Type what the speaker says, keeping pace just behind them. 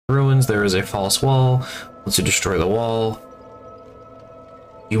ruins, there is a false wall. Once you destroy the wall,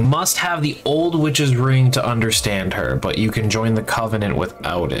 you must have the old witch's ring to understand her, but you can join the covenant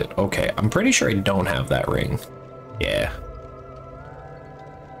without it. Okay, I'm pretty sure I don't have that ring. Yeah.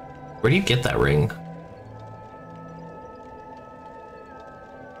 Where do you get that ring?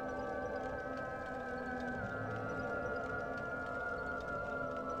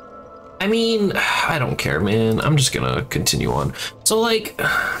 I mean, I don't care, man. I'm just gonna continue on. So, like,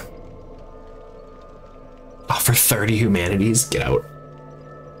 offer 30 humanities. Get out.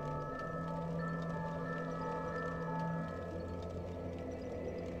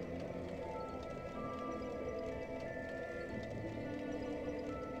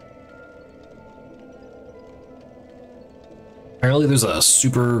 Apparently there's a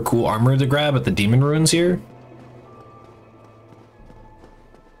super cool armor to grab at the demon ruins here.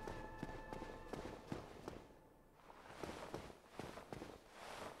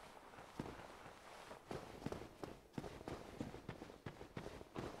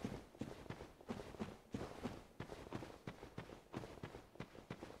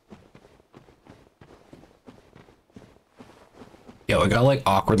 Yo, it got like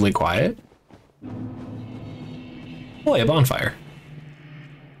awkwardly quiet. Oh, yeah, bonfire.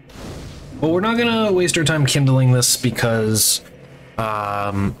 Well, we're not gonna waste our time kindling this because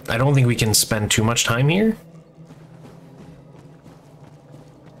I don't think we can spend too much time here.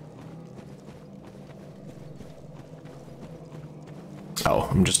 Oh,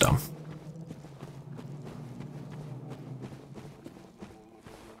 I'm just dumb.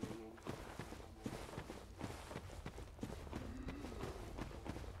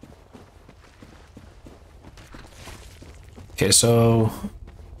 Okay, so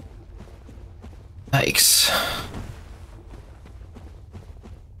yikes.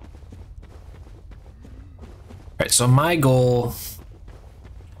 Alright, so my goal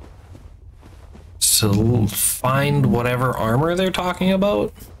is to find whatever armor they're talking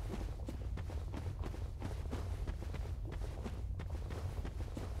about.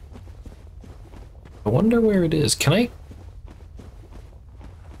 I wonder where it is. Can I?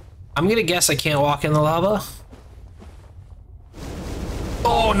 I'm gonna guess I can't walk in the lava.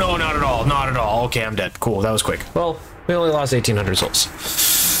 Oh, no, not at all. Not at all. Okay, I'm dead. Cool, that was quick. Well, we only lost 1,800 souls.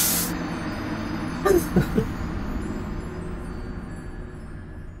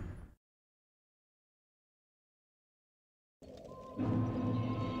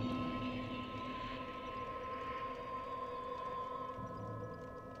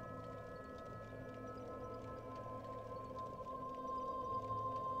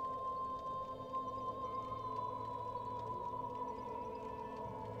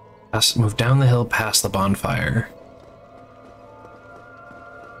 Move down the hill past the bonfire.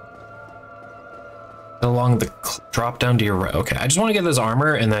 Along the drop down to your right. Okay, I just want to get this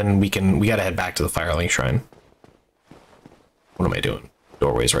armor and then we gotta head back to the Firelink Shrine. What am I doing?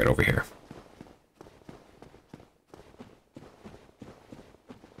 Doorway's right over here.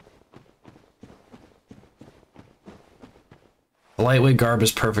 The lightweight garb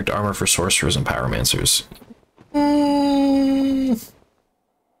is perfect armor for sorcerers and pyromancers.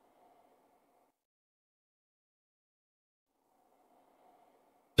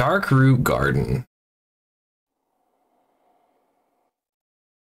 Dark Root Garden.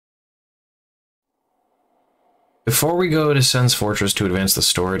 Before we go to Sen's Fortress to advance the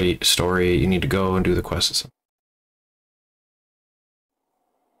story, you need to go and do the quests.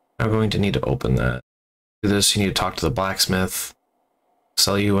 I'm going to need to open that. Do this, you need to talk to the blacksmith.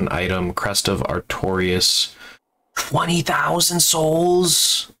 Sell you an item, Crest of Artorias. 20,000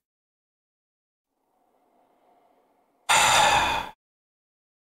 souls?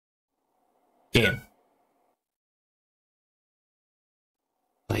 Game.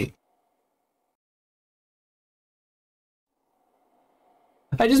 Like,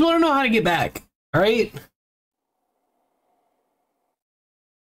 I just want to know how to get back. All right. Did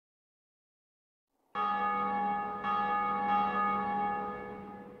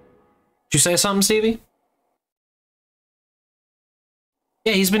you say something, Stevie?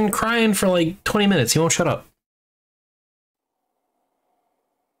 Yeah, he's been crying for like 20 minutes. He won't shut up.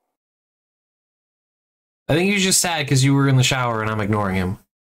 I think he's just sad because you were in the shower and I'm ignoring him.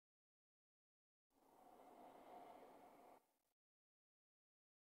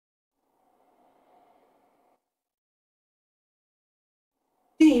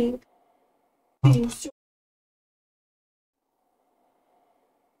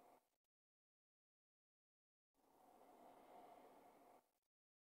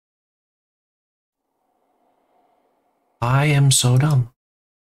 I am so dumb.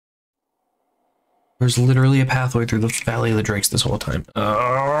 There's literally a pathway through the Valley of the Drakes this whole time.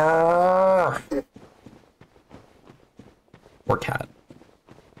 Poor cat.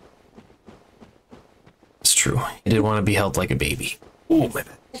 It's true. He did want to be held like a baby. Oh, my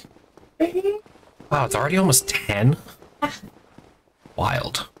bad. Wow, it's already almost 10?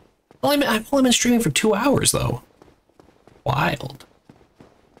 Wild. Well, I've only been streaming for 2 hours, though. Wild.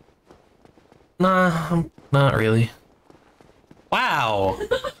 Nah, not really. Wow.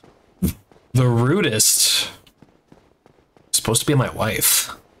 The rudest. Supposed to be my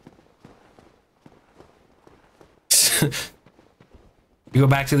wife. You go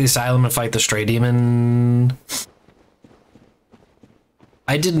back to the asylum and fight the stray demon.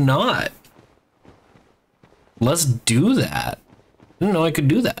 I did not. Let's do that. I didn't know I could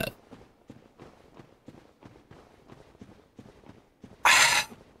do that.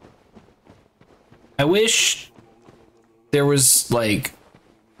 I wish there was like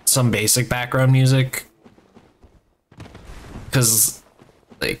some basic background music, because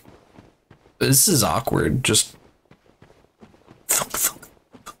like this is awkward. Just thunk, thunk.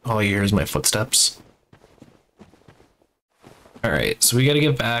 All you hear is my footsteps. All right, so we got to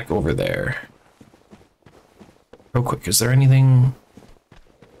get back over there real quick. Is there anything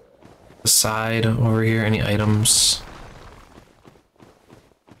aside over here? Any items?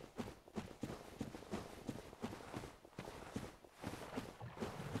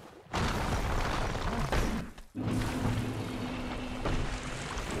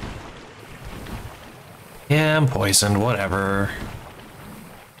 Yeah, I'm poisoned, whatever.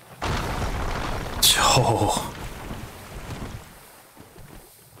 Oh.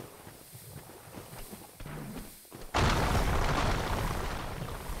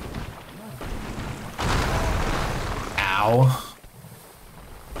 Ow.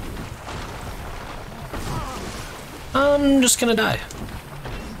 I'm just gonna die.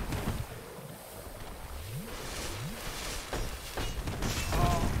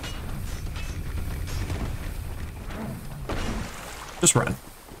 Just run.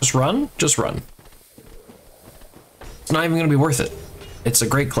 Just run. Just run. It's not even going to be worth it. It's a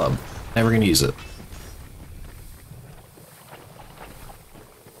great club. Never going to use it.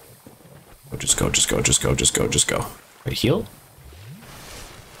 Oh, just go, just go, just go, just go, just go. Wait, heal?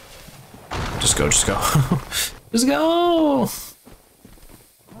 Just go, just go. Just go!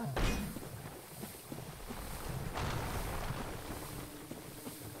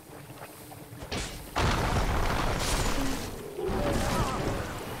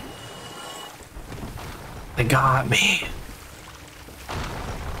 They got me.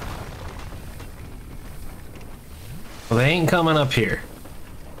 Well, they ain't coming up here.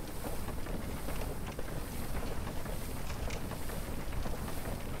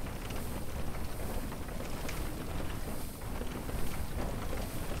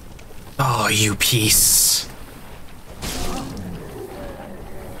 Oh, you piece.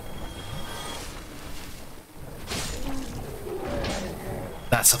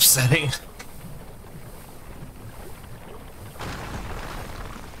 That's upsetting.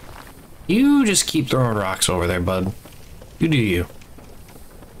 You just keep throwing rocks over there, bud. You do you.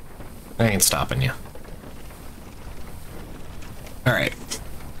 I ain't stopping you. Alright.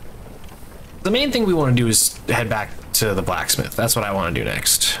 The main thing we want to do is head back to the blacksmith. That's what I want to do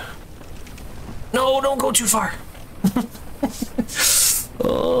next. No, don't go too far.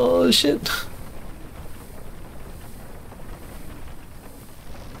 Oh, shit.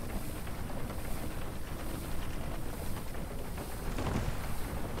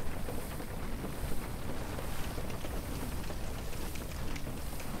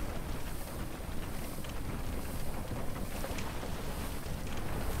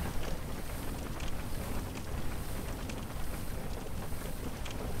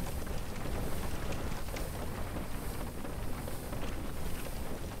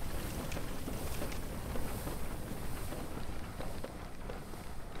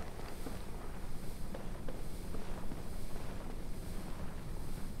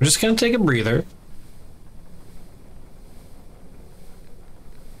 We're just gonna take a breather.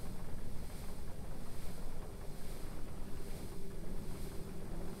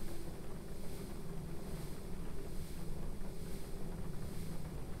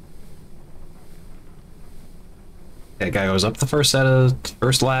 That guy goes up the first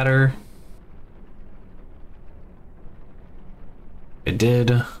ladder. I did.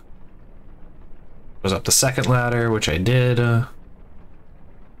 Goes up the second ladder, which I did.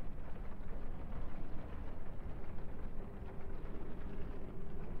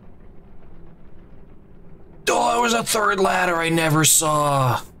 Oh, there was a third ladder I never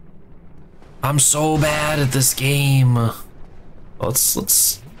saw. I'm so bad at this game.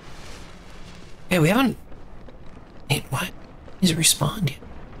 Let's Hey, we haven't... Wait, what? He's responding.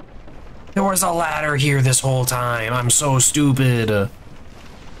 There was a ladder here this whole time. I'm so stupid.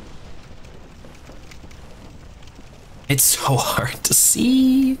 It's so hard to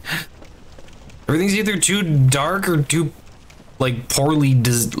see. Everything's either too dark or too, like, poorly I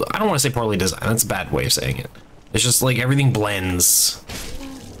don't want to say poorly designed. That's a bad way of saying it. It's just like everything blends.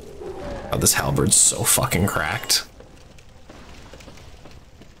 Oh, this halberd's so fucking cracked.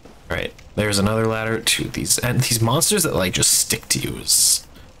 All right, there's another ladder to these, and these monsters that like just stick to you is...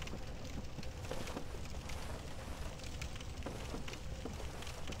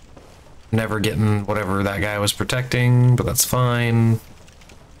 Never getting whatever that guy was protecting, but that's fine.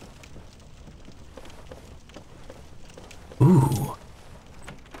 Ooh.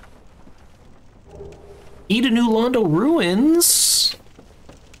 Eat a new Londo ruins?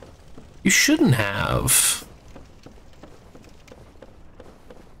 You shouldn't have.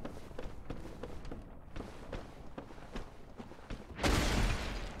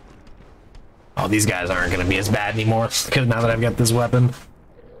 Oh, these guys aren't gonna be as bad anymore, because now that I've got this weapon.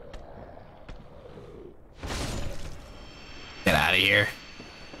 Get out of here.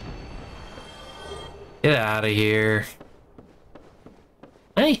 Get out of here.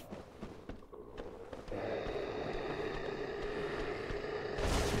 Hey.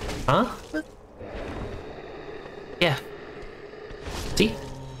 Huh? Yeah. See?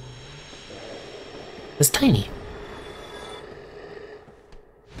 It's tiny.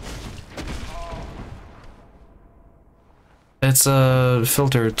 It's a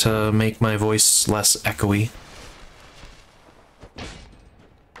filter to make my voice less echoey.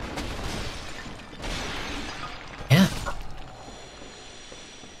 Yeah.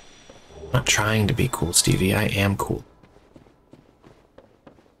 I'm not trying to be cool, Stevie. I am cool.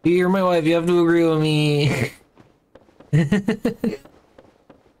 You're my wife. You have to agree with me.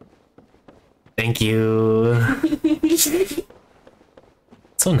 Thank you.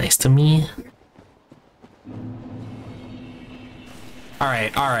 So nice to me. All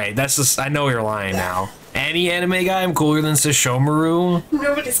right. That's just, I know you're lying now. Any anime guy, I'm cooler than Sesshomaru.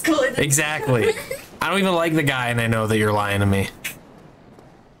 Nobody's cooler than Exactly. I don't even like the guy, and I know that you're lying to me.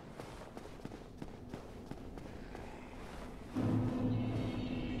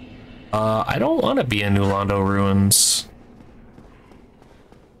 I don't want to be in New Londo Ruins.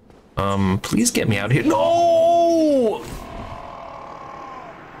 Please get me out of here. No!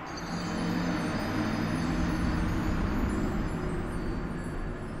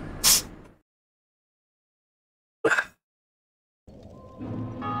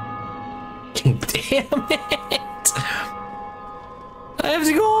 Damn it! I have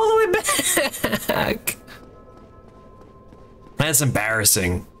to go all the way back. That's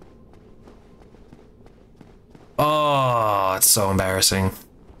embarrassing. Oh, it's so embarrassing.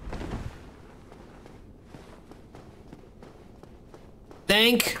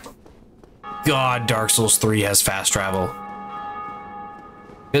 Thank God Dark Souls 3 has fast travel.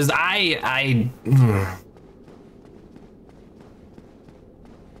 Because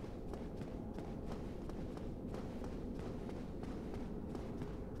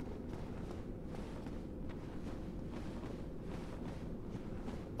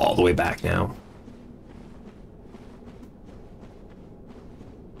all the way back now.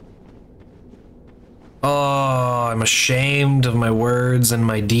 Oh, I'm ashamed of my words and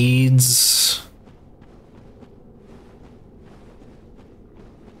my deeds.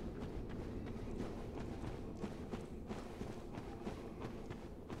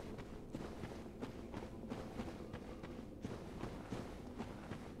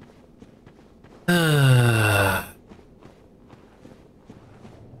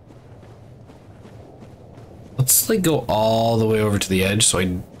 Let's like go all the way over to the edge so I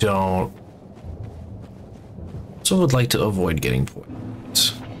don't. So I would like to avoid getting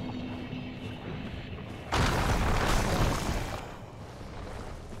poisoned.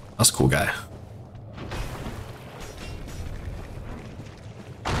 That's a cool guy.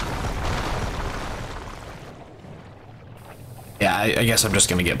 Yeah, I guess I'm just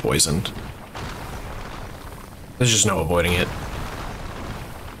gonna get poisoned. There's just no avoiding it.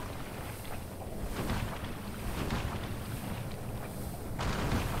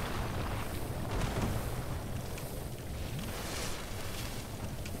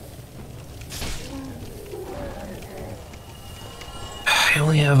 I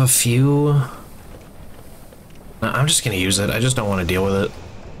only have a few. No, I'm just gonna use it. I just don't want to deal with it.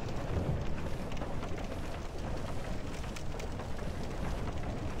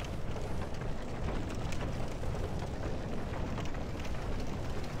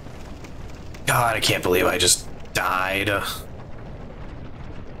 God, I can't believe I just died.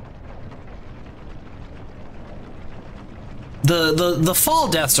 the fall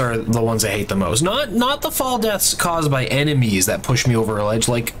deaths are the ones I hate the most. Not the fall deaths caused by enemies that push me over a ledge,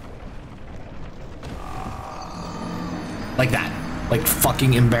 like that. Like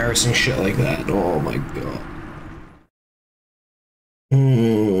fucking embarrassing shit like that. Oh my god.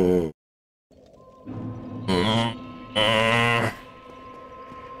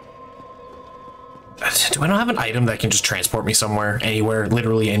 Do I not have an item that can just transport me somewhere, anywhere,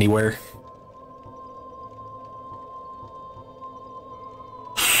 literally anywhere?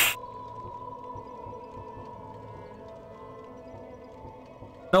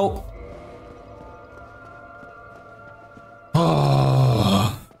 Nope.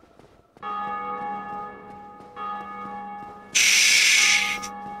 Oh. Shh.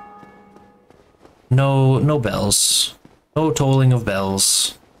 No bells. No tolling of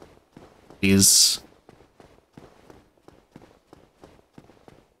bells. Please.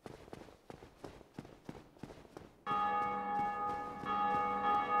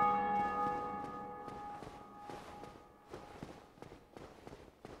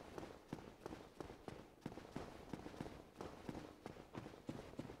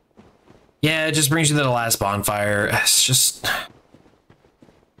 Yeah, it just brings you to the last bonfire. It's just...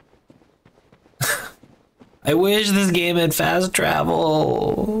 I wish this game had fast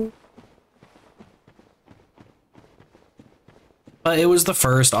travel. But it was the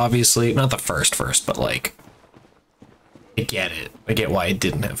first, obviously. Not the first, but like... I get it. I get why it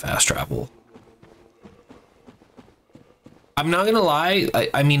didn't have fast travel. I'm not gonna lie.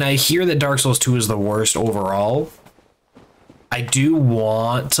 I mean, I hear that Dark Souls 2 is the worst overall. I do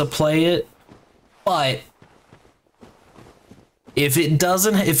want to play it, but if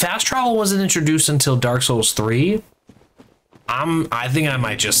fast travel wasn't introduced until Dark Souls 3, I think I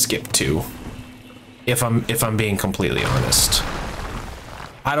might just skip 2. If I'm being completely honest.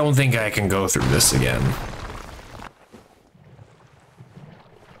 I don't think I can go through this again.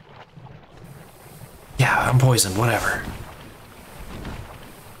 Yeah, I'm poisoned, whatever.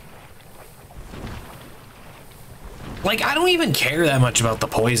 Like, I don't even care that much about the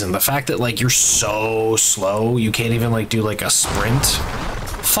poison. The fact that, like, you're so slow, you can't even, like, do, like, a sprint.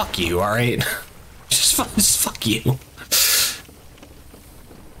 Fuck you, alright? Just fuck you.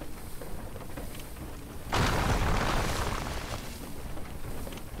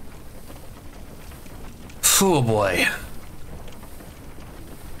 Oh, boy.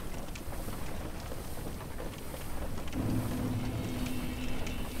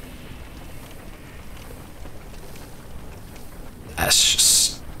 That's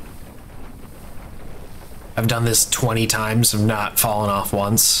just... I've done this 20 times. I've not fallen off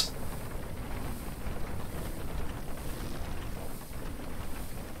once.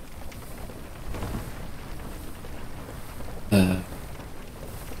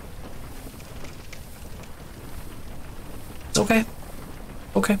 It's okay.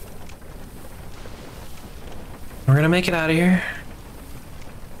 Okay. We're gonna make it out of here.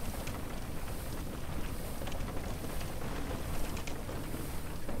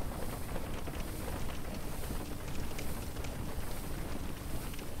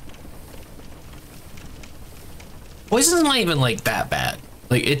 Poison's not even like that bad.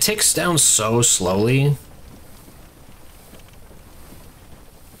 Like, it ticks down so slowly.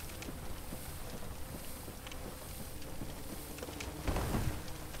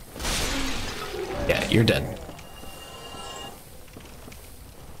 Yeah, you're dead.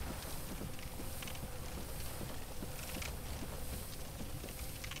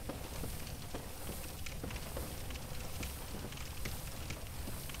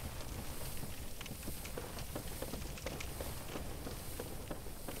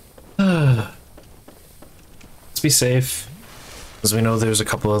 Let's be safe, because we know there's a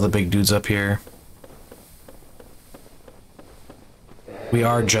couple of the big dudes up here. We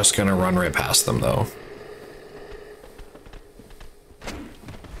are just gonna run right past them, though.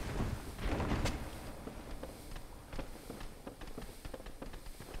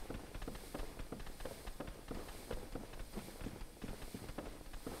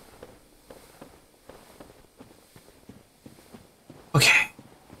 Okay.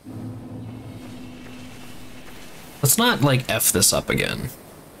 Let's not, like, F this up again.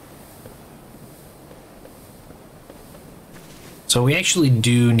 So we actually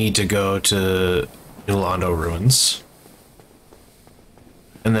do need to go to New Londo Ruins.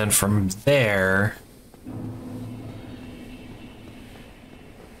 And then from there...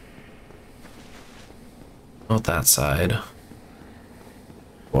 Not that side.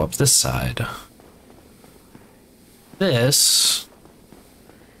 Go up this side. This...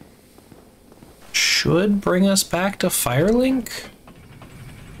 should bring us back to Firelink?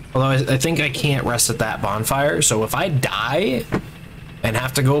 Although I think I can't rest at that bonfire, so if I die and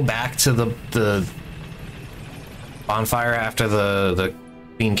have to go back to the bonfire after the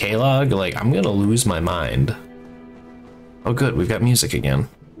Queen K-Log, like, I'm gonna lose my mind. Oh good, we've got music again.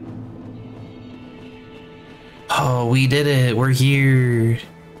 Oh, we did it, we're here.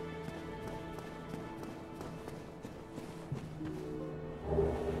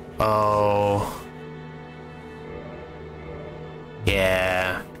 Oh.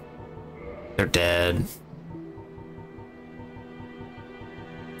 Yeah. They're dead.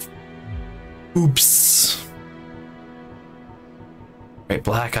 Oops. Right,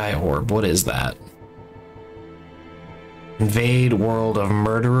 Black Eye Orb, what is that? Invade world of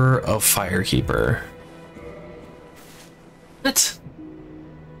Murderer of Firekeeper. What?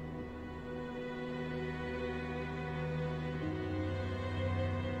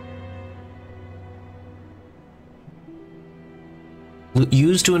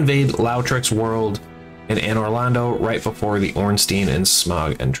 Used to invade Lautric's world in Anne Orlando right before the Ornstein and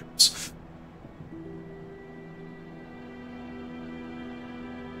Smog entrance.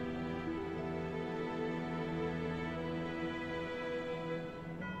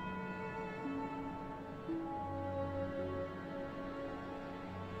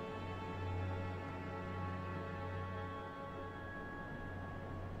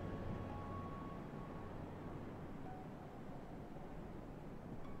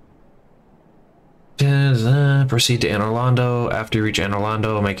 Proceed to Anne Orlando. After you reach Anne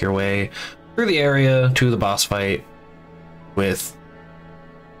Orlando, make your way through the area to the boss fight with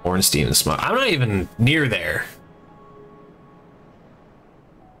Ornstein and Smog. I'm not even near there.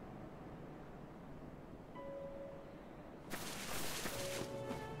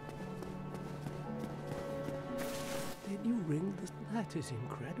 Did you ring this? That is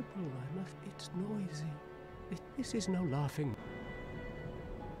incredible. I must. It's noisy. This is no laughing.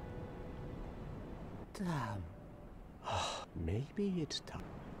 Damn. Oh, maybe it's time.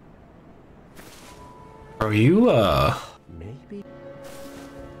 Are you, Maybe.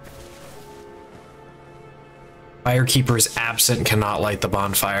 Firekeeper is absent, cannot light the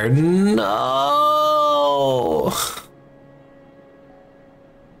bonfire. No!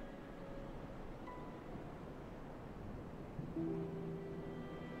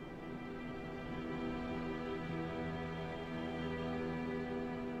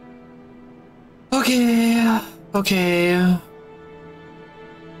 Okay, okay.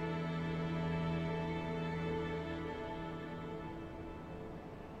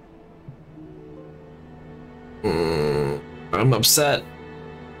 I'm upset.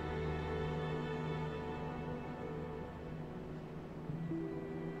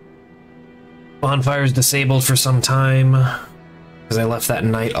 Bonfire is disabled for some time because I left that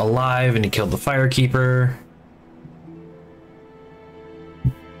knight alive and he killed the Firekeeper.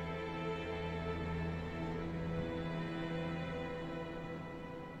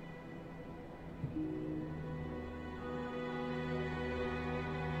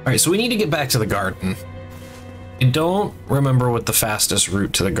 Alright, so we need to get back to the garden. I don't remember what the fastest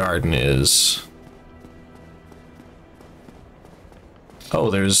route to the garden is.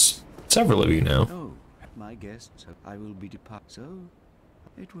 Oh, there's several of you now. Oh, my guests, I will be depart. So,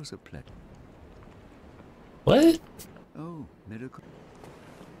 it was a pleasure. What? Oh, miracle.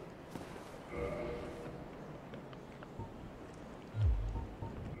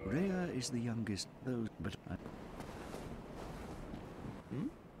 Rhea is the youngest, though, but I... Hmm?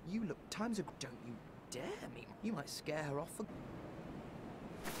 You look times ago. Don't you dare me. You might scare her off for...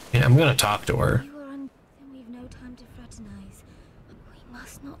 Yeah, I'm gonna talk to her. You are then we've no time to fraternize. We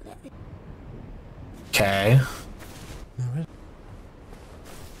must not let the... Okay.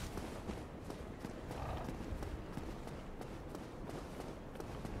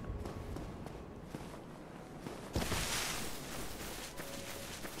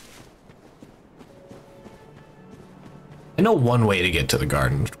 I know one way to get to the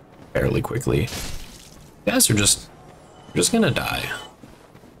garden fairly quickly. You guys are just gonna die.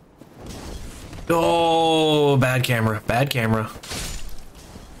 Oh, bad camera, bad camera.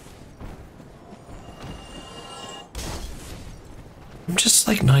 I'm just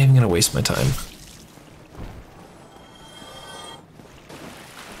like not even gonna waste my time.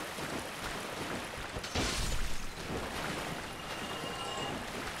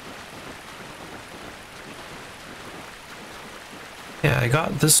 Yeah, I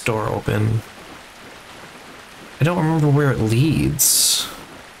got this door open. I don't remember where it leads.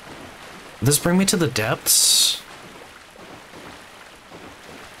 Does this bring me to the depths?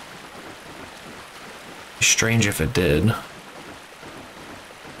 Strange if it did.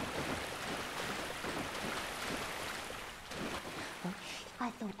 I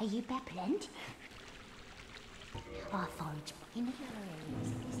thought I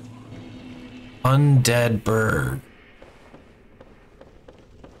Undead bird.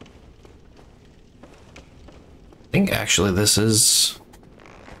 I think actually this is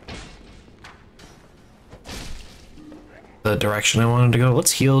the direction I wanted to go.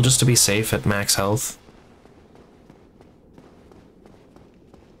 Let's heal just to be safe at max health.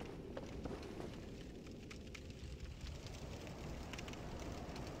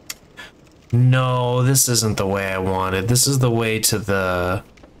 No, this isn't the way I wanted. This is the way to the...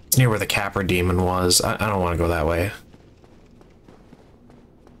 It's near where the Capra Demon was. I don't want to go that way.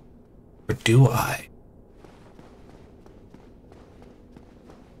 Or do I?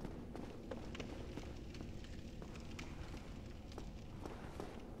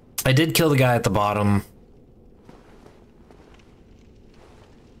 I did kill the guy at the bottom.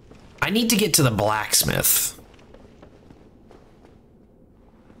 I need to get to the blacksmith.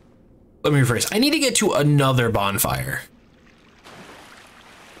 Let me rephrase. I need to get to another bonfire.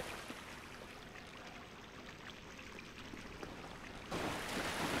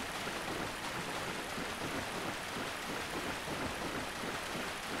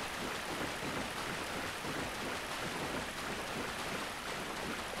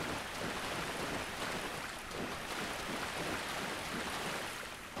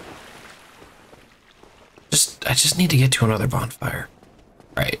 I just need to get to another bonfire.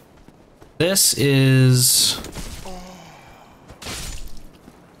 Right. This is...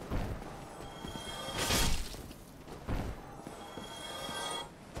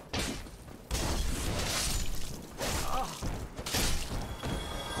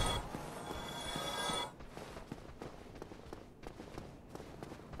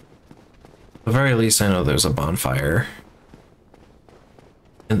 At the very least, I know there's a bonfire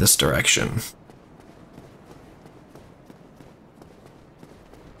in this direction.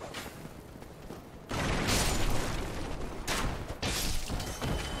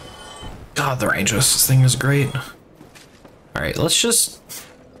 God, the range of this thing is great. Alright, let's just...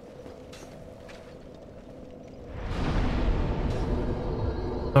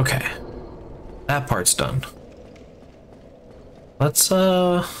 Okay. That part's done. Let's,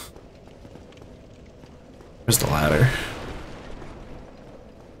 Where's the ladder?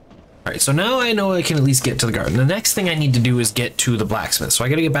 Alright, so now I know I can at least get to the garden. The next thing I need to do is get to the blacksmith. So I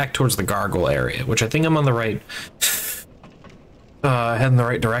gotta get back towards the gargoyle area, which I think I'm on the right... heading the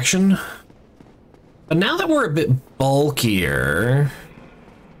right direction. But now that we're a bit bulkier...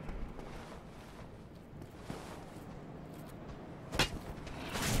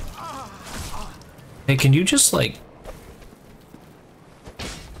 Hey, can you just, like...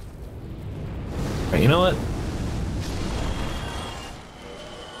 Right, you know what?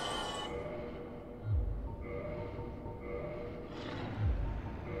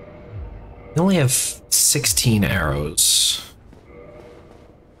 I only have 16 arrows.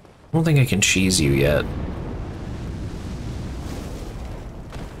 I don't think I can cheese you yet.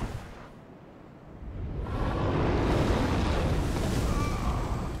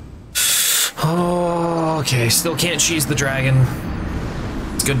 Oh, okay, still can't cheese the dragon.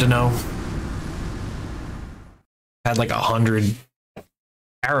 It's good to know. Had like 100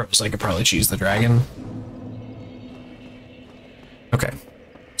 arrows, I could probably cheese the dragon. Okay,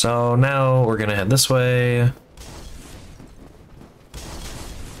 so now we're gonna head this way.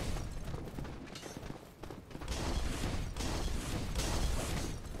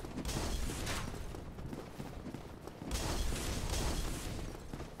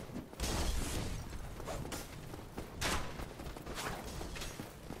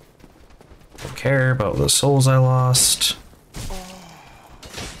 Care about the souls I lost.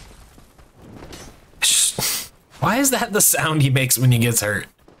 Why is that the sound he makes when he gets hurt?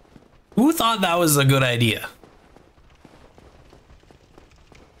 Who thought that was a good idea?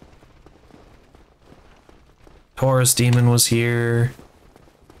 Taurus demon was here.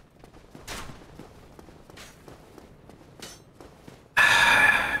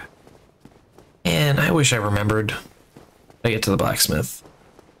 And I wish I remembered. I get to the blacksmith.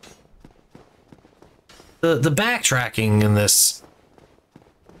 The backtracking in this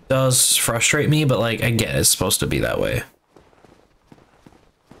does frustrate me, but like I get it's supposed to be that way.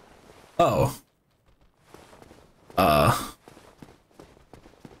 Oh.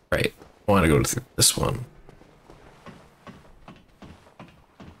 Right. I want to go through this one.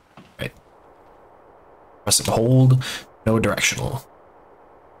 Right. Press and hold. No directional.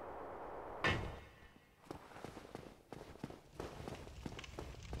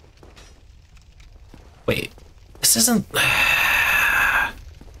 Wait, this isn't...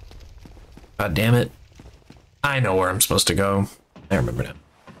 God damn it. I know where I'm supposed to go. I remember now.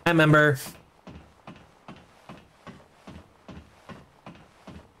 I remember.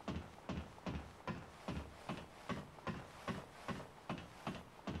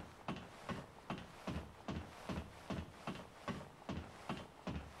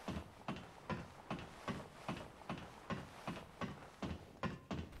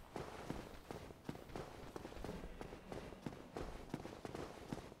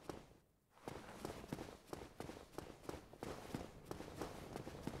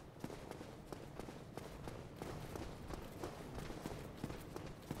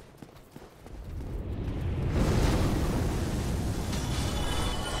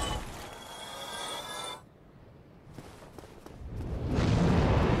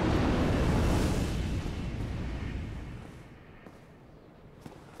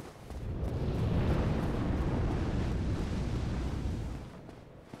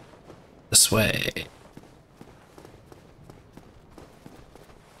 this way.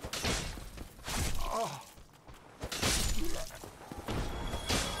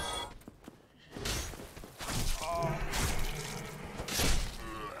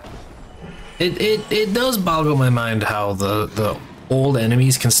 It does boggle my mind how the old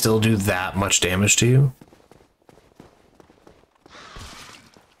enemies can still do that much damage to you.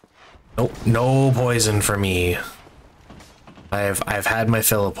 Nope, no poison for me. I've had my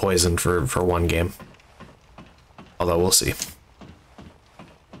fill of poison for one game. Although we'll see.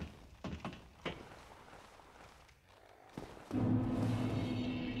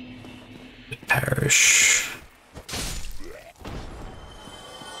 Perish.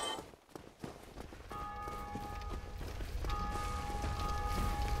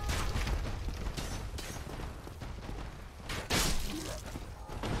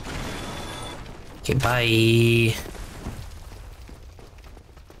 Okay, bye.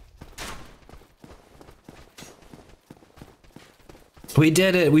 We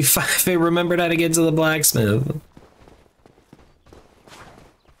did it. We finally remembered how to get to the blacksmith.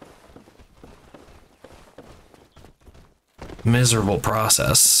 Miserable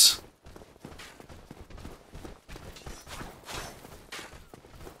process.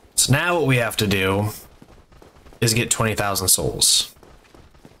 So now what we have to do is get 20,000 souls.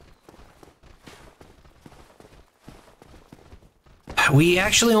 We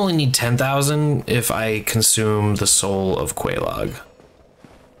actually only need 10,000 if I consume the soul of Quelaag.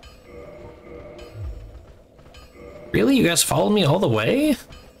 Really? You guys followed me all the way?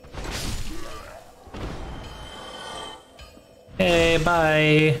 Hey,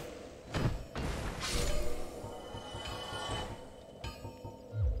 bye.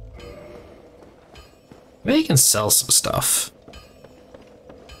 Maybe you can sell some stuff.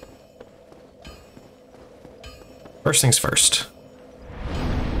 First things first.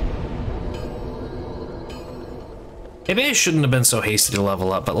 Maybe I shouldn't have been so hasty to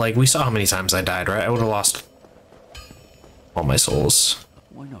level up, but like, we saw how many times I died, right? I would have lost all my souls.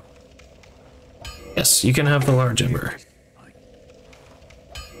 Why not? Yes, you can have the large ember.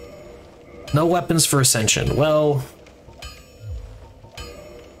 No weapons for ascension. Well,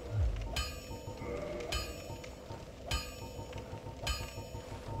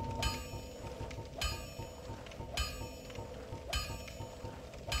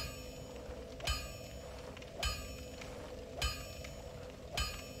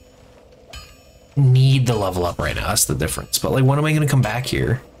 need the level up right now. That's the difference. But like, when am I going to come back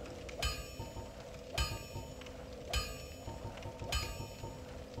here?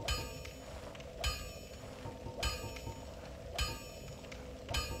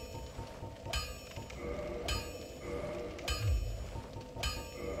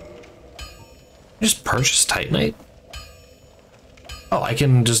 Just purchase Titanite? Oh, I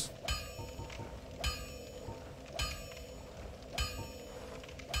can just...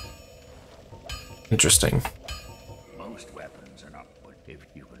 Interesting. Most weapons are not what if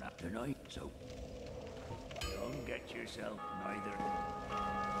you can have tonight, so don't get yourself neither.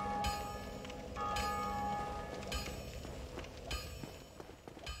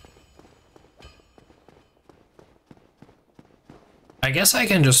 I guess I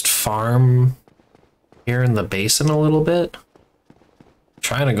can just farm here in the basin a little bit.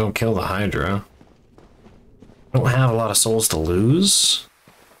 Trying to go kill the Hydra. Don't have a lot of souls to lose.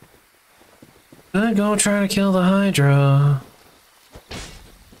 Gonna go try to kill the Hydra.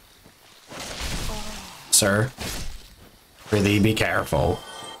 Sir, really be careful.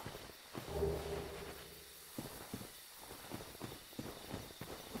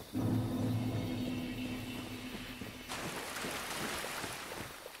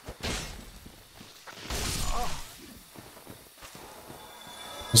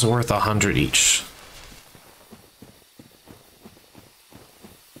 It's worth 100 each.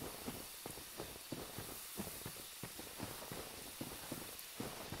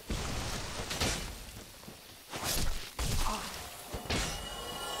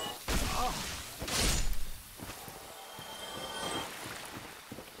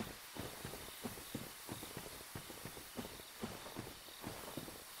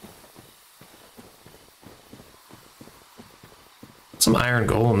 Some iron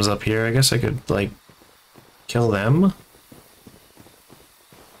golems up here. I guess I could, like, kill them.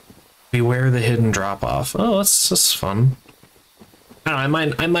 Beware the hidden drop-off. Oh, that's fun. I don't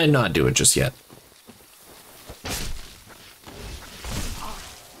know, I might not do it just yet.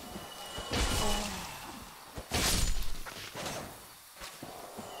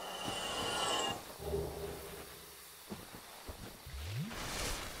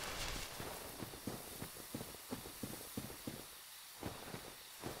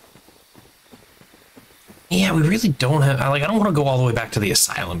 Yeah, we really don't have, like, I don't want to go all the way back to the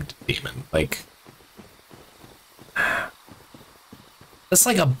asylum demon. Like, that's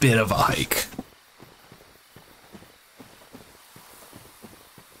like a bit of a hike.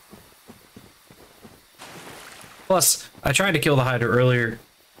 Plus, I tried to kill the Hydra earlier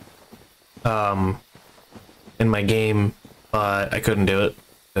in my game, but I couldn't do it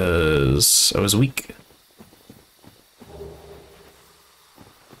because I was weak.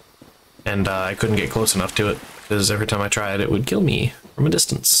 And I couldn't get close enough to it because every time I tried, it would kill me from a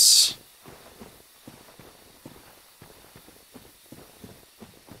distance.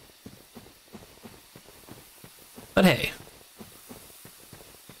 But hey,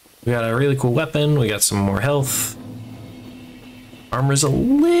 we got a really cool weapon, we got some more health. Armor's a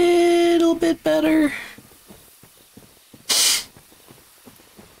little bit better.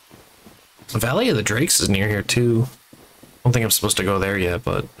 The Valley of the Drakes is near here too. I don't think I'm supposed to go there yet,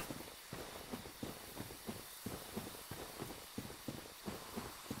 but...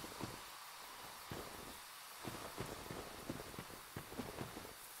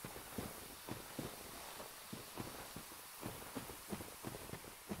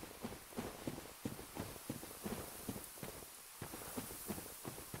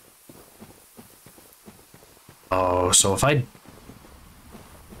 Oh, so if I...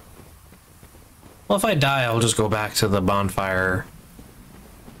 Well, if I die, I'll just go back to the bonfire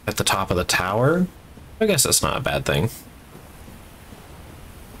at the top of the tower. I guess that's not a bad thing.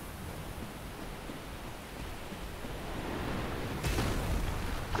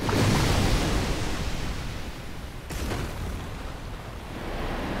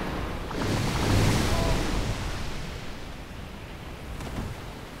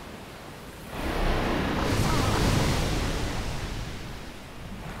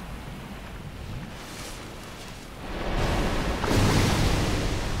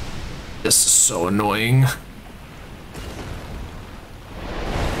 This is so annoying.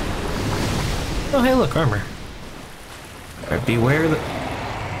 Oh, hey, look, armor. Alright, beware the...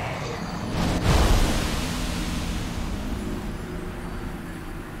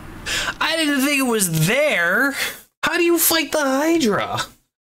 I didn't think it was there! How do you fight the Hydra?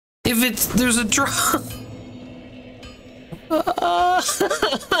 If it's... there's a drop...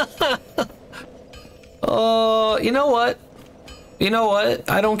 Oh, you know what? You know what?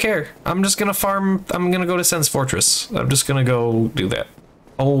 I don't care. I'm just gonna farm. I'm gonna go to Sense Fortress. I'm just gonna go do that.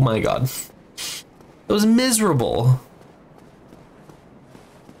 Oh my god. It was miserable.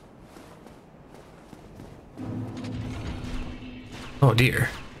 Oh dear.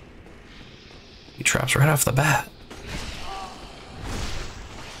 He traps right off the bat.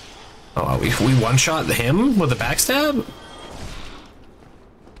 Oh, we one-shot him with a backstab?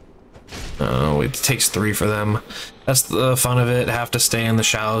 Oh, it takes 3 for them. That's the fun of it. Have to stay in the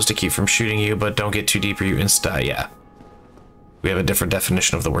shallows to keep from shooting you, but don't get too deep or you insta. Yeah. We have a different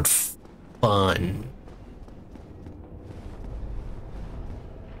definition of the word fun.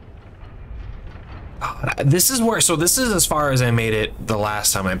 This is where, so this is as far as I made it the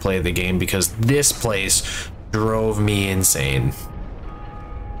last time I played the game, because this place drove me insane.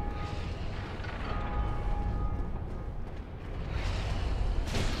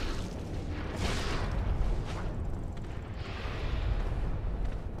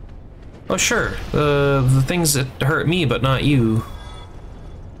 Oh sure, the things that hurt me but not you.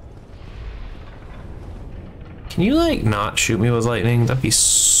 Can you like not shoot me with lightning? That'd be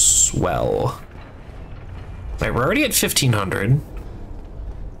swell. Like we're already at 1500.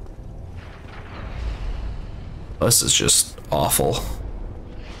 This is just awful.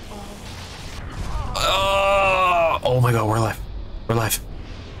 Oh my god, we're alive. We're alive.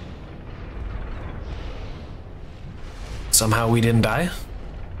 Somehow we didn't die.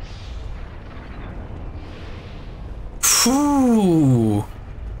 Phew.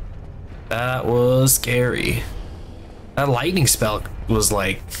 That was scary. That lightning spell was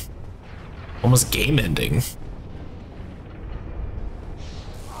like almost game ending.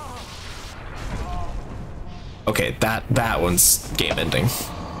 Okay, that one's game ending.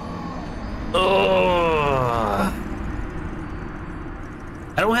 Ugh.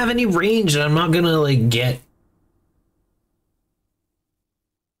 I don't have any range and I'm not gonna like get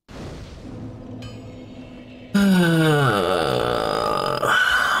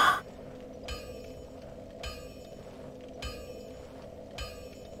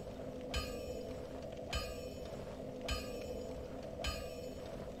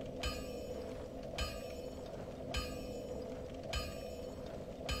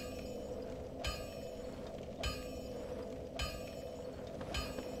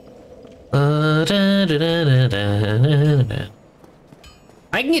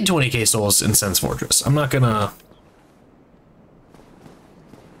I I can get 20k souls in Sense Fortress. I'm not gonna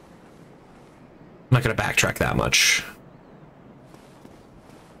backtrack that much.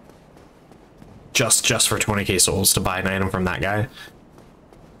 Just for 20k souls to buy an item from that guy.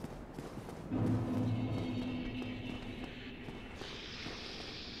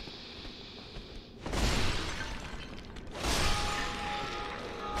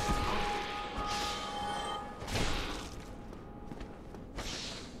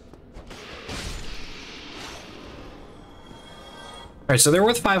 All right, so they're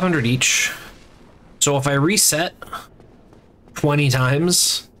worth 500 each. So if I reset 20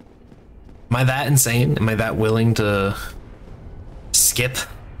 times, am I that insane? Am I that willing to skip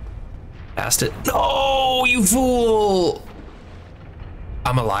past it? No, you fool!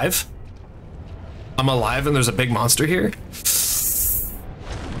 I'm alive. I'm alive and there's a big monster here.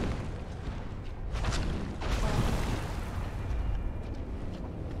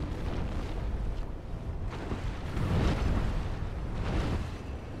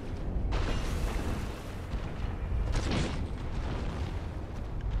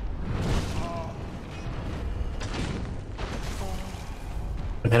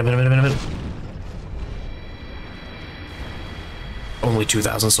 Minute. Only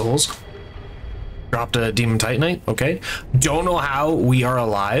 2,000 souls. Dropped a Demon Titanite. Okay. Don't know how we are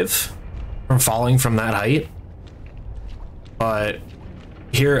alive from falling from that height. But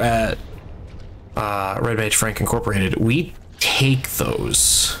here at Red Mage Frank Incorporated, we take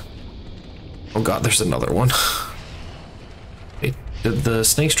those. Oh god, there's another one. Wait, did the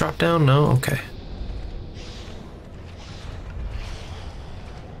snakes drop down? No? Okay.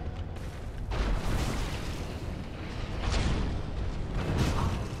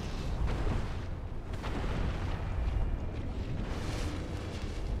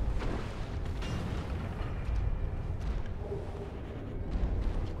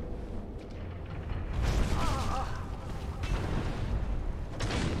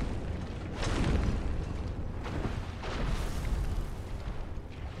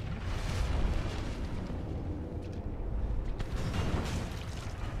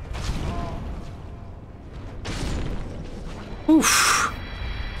 Oof.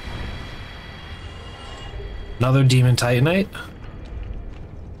 Another Demon Titanite.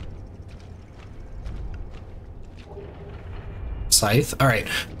 Scythe. All right,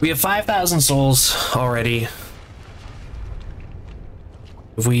 we have 5,000 souls already.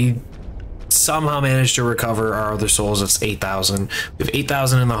 If we somehow manage to recover our other souls, it's 8,000. We have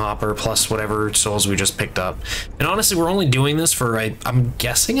 8,000 in the hopper plus whatever souls we just picked up. And honestly, we're only doing this for, I'm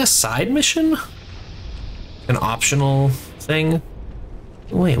guessing, a side mission? An optional thing?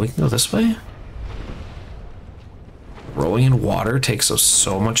 Wait, we can go this way? Rolling in water takes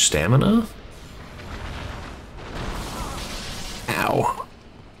so much stamina? Ow.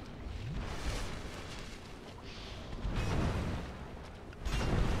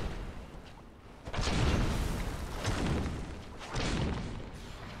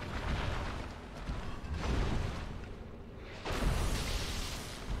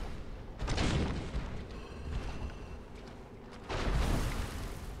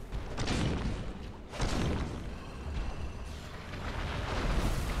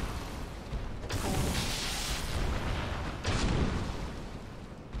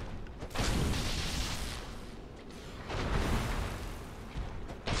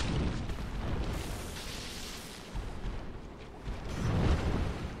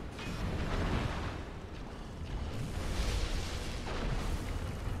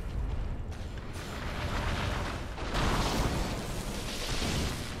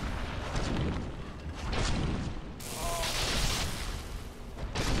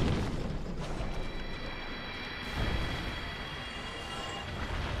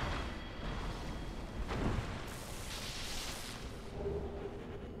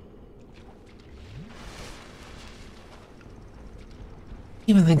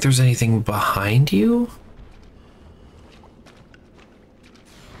 I don't even think there's anything behind you.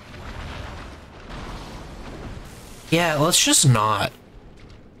 Yeah, let's just not.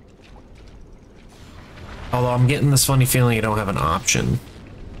 Although I'm getting this funny feeling I don't have an option.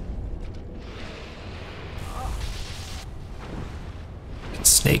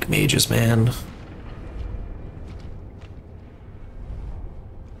 Snake mages, man.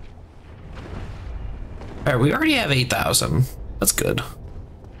 Alright, we already have 8,000. That's good.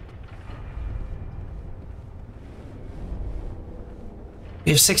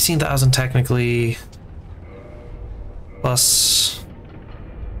 We have 16,000 technically, plus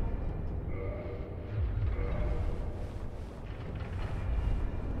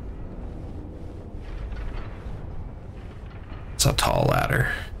It's a tall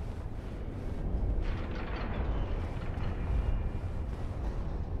ladder.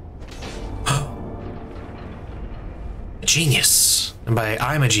 A genius. And by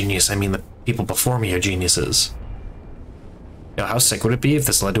I'm a genius, I mean the people before me are geniuses. Yo, how sick would it be if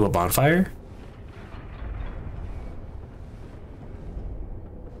this led to a bonfire?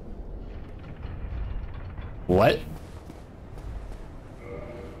 What?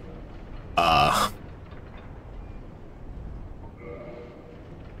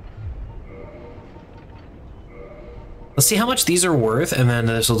 Let's see how much these are worth, and then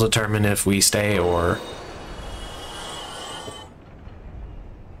this will determine if we stay or...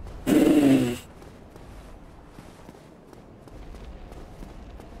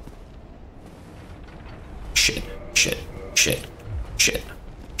 Shit, shit, shit, shit,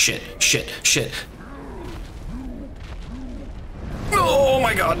 shit, shit, shit. Oh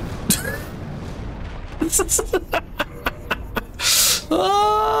my god.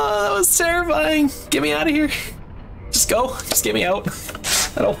 Oh, that was terrifying. Get me out of here. Just go. Just get me out.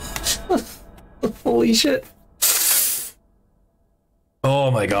 I don't... Holy shit.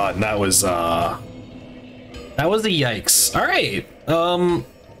 Oh my god, that was a yikes. All right.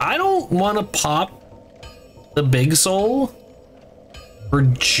 I don't want to pop the big soul for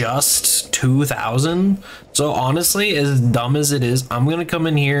just 2,000. So honestly, as dumb as it is, I'm gonna come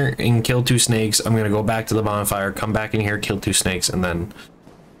in here and kill 2 snakes. I'm gonna go back to the bonfire, come back in here, kill 2 snakes, and then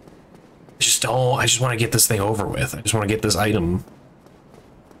I just want to get this thing over with. I just want to get this item.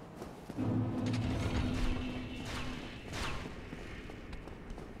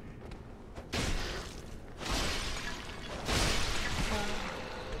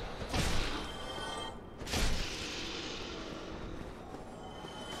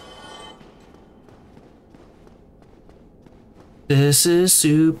 This is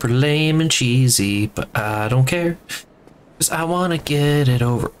super lame and cheesy, but I don't care, 'cause I want to get it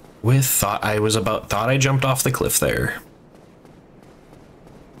over with. Thought I jumped off the cliff there.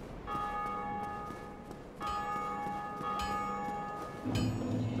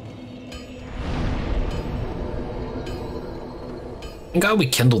 Thank God we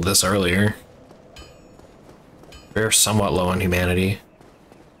kindled this earlier. We're somewhat low on humanity.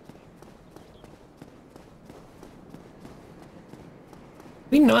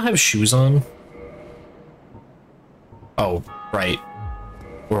 Do we not have shoes on? Oh, right.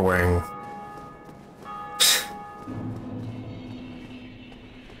 We're wearing...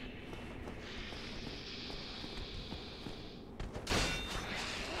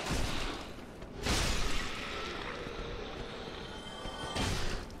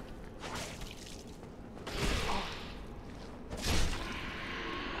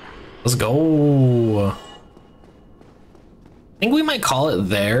 Let's go. I think we might call it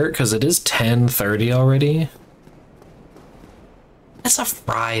there because it is 10:30 already. It's a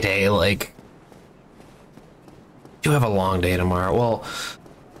Friday, like, do have a long day tomorrow. Well,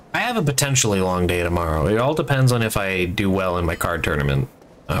 I have a potentially long day tomorrow. It all depends on if I do well in my card tournament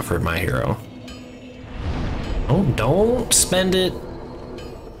for my hero. Oh, don't spend it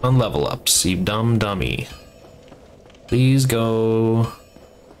on level ups, you dumb dummy. Please go to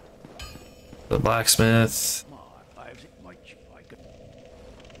the blacksmith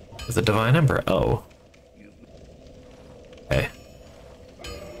with the divine ember. Oh, okay.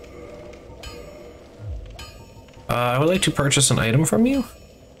 I would like to purchase an item from you.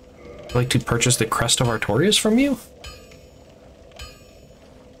 I'd like to purchase the Crest of Artorias from you.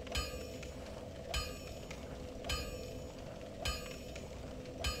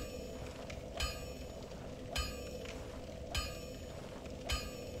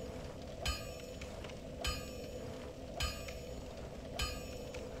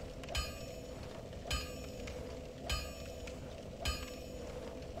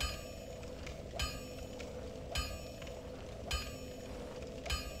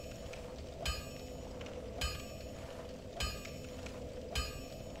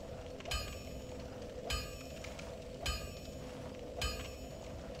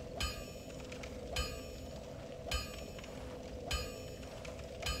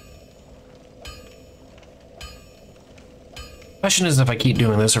 Question is if I keep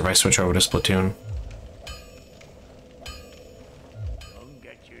doing this or if I switch over to Splatoon. Don't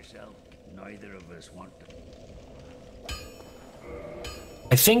get yourself. Neither of us want to.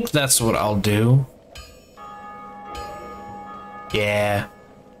 I think that's what I'll do. Yeah.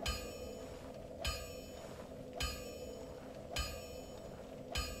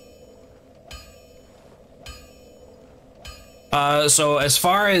 So as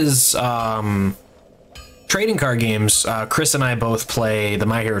far as trading card games, Chris and I both play the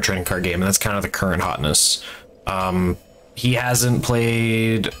My Hero trading card game, and that's kind of the current hotness. he hasn't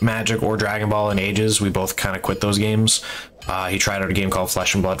played Magic or Dragon Ball in ages. We both kind of quit those games. He tried out a game called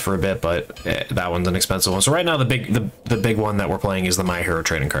Flesh and Blood for a bit, but that one's an expensive one. So right now the big one that we're playing is the My Hero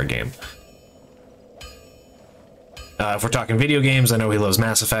trading card game. If we're talking video games, I know he loves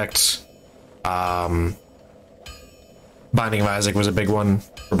Mass Effect. Binding of Isaac was a big one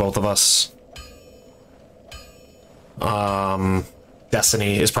for both of us.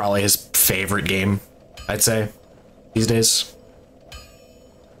 Destiny is probably his favorite game, I'd say, these days.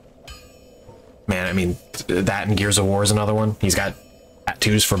 Man, I mean, that and Gears of War is another one. He's got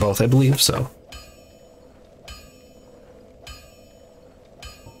tattoos for both, I believe, so.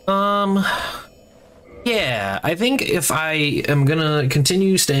 Yeah, I think if I am gonna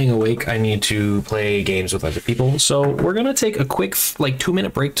continue staying awake, I need to play games with other people. So we're gonna take a quick, like,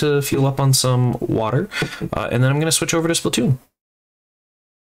 2-minute break to fuel up on some water, and then I'm gonna switch over to Splatoon.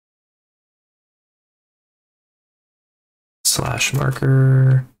 Slash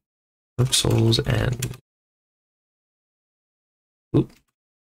marker, Dark Souls, and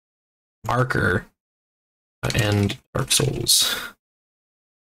marker, and Dark Souls.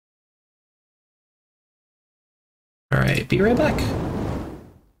 All right, be right back.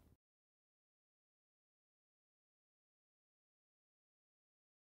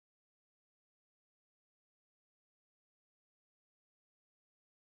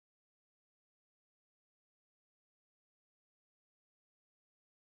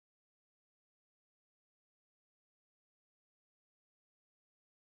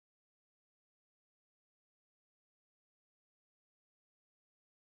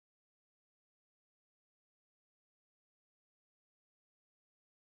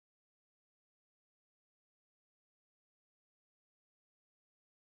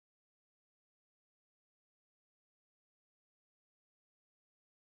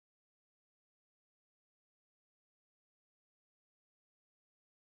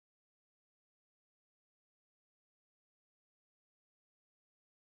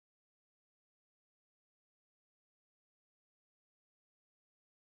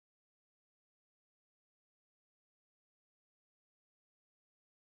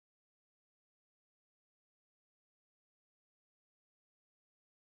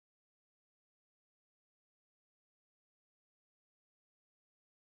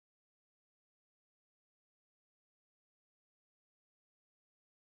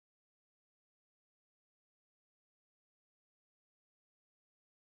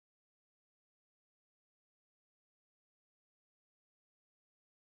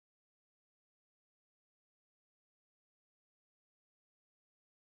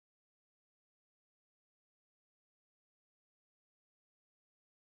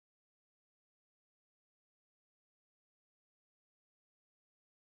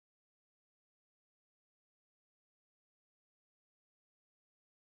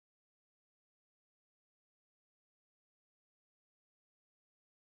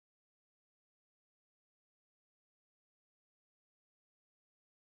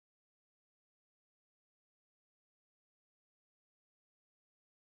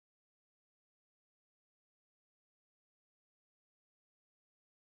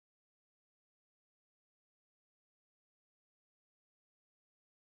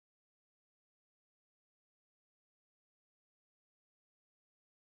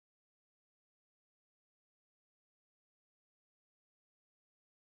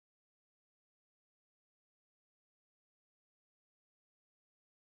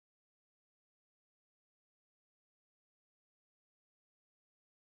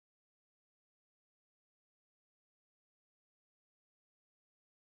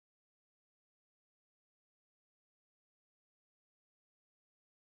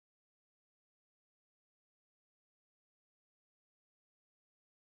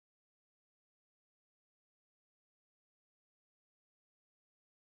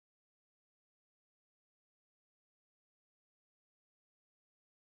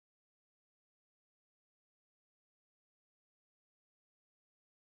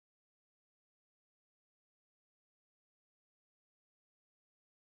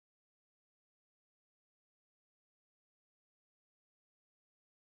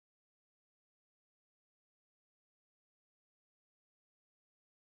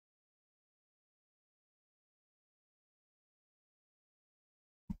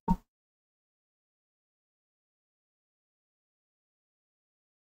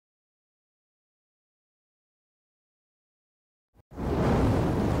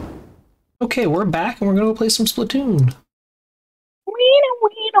 Okay, we're back and we're gonna go play some Splatoon.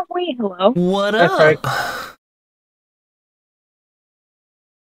 Hello. What That's up?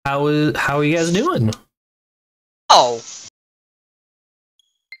 How are you guys doing? Oh,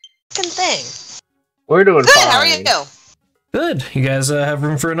 thing. We're doing Good. fine. How are you? Good. You guys have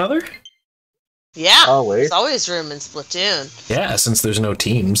room for another? Yeah. Always. There's always room in Splatoon. Yeah, since there's no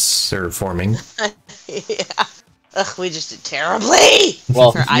teams are forming. Yeah. Ugh, we just did terribly. Well,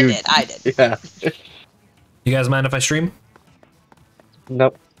 Or I did. Yeah. You guys mind if I stream?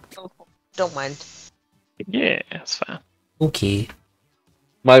 Nope. Don't mind. Yeah, it's fine. Okay.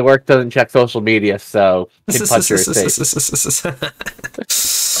 My work doesn't check social media, so can punch your face.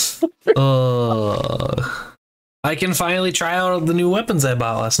 I can finally try out the new weapons I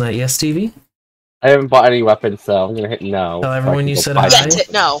bought last night. Yes, TV? I haven't bought any weapons, so I'm gonna hit no. Tell everyone you said hi.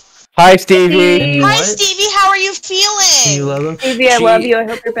 No. Hi, Stevie. You Hi, what? Stevie. How are you feeling? You love them? Stevie, I love you. I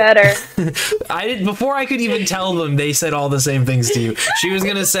hope you're better. Before I could even tell them, they said all the same things to you. She was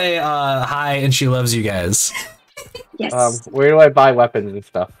gonna say hi, and she loves you guys. Yes. Where do I buy weapons and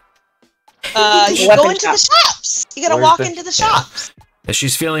stuff? You go into the shops. You gotta walk into the shops. Yeah,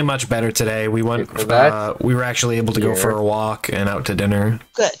 she's feeling much better today. We went. We were actually able to go for a walk and out to dinner.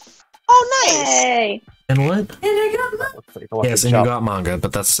 Good. Oh, nice. Hey. And what? Like Yes, and you got manga,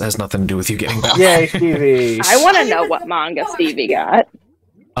 but that has nothing to do with you getting better. Yay, Stevie. I want to know what manga Stevie got.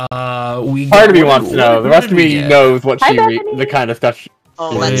 Part of me wants to know. The rest of me knows what the kind of stuff.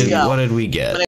 Oh, let's go. What did we get?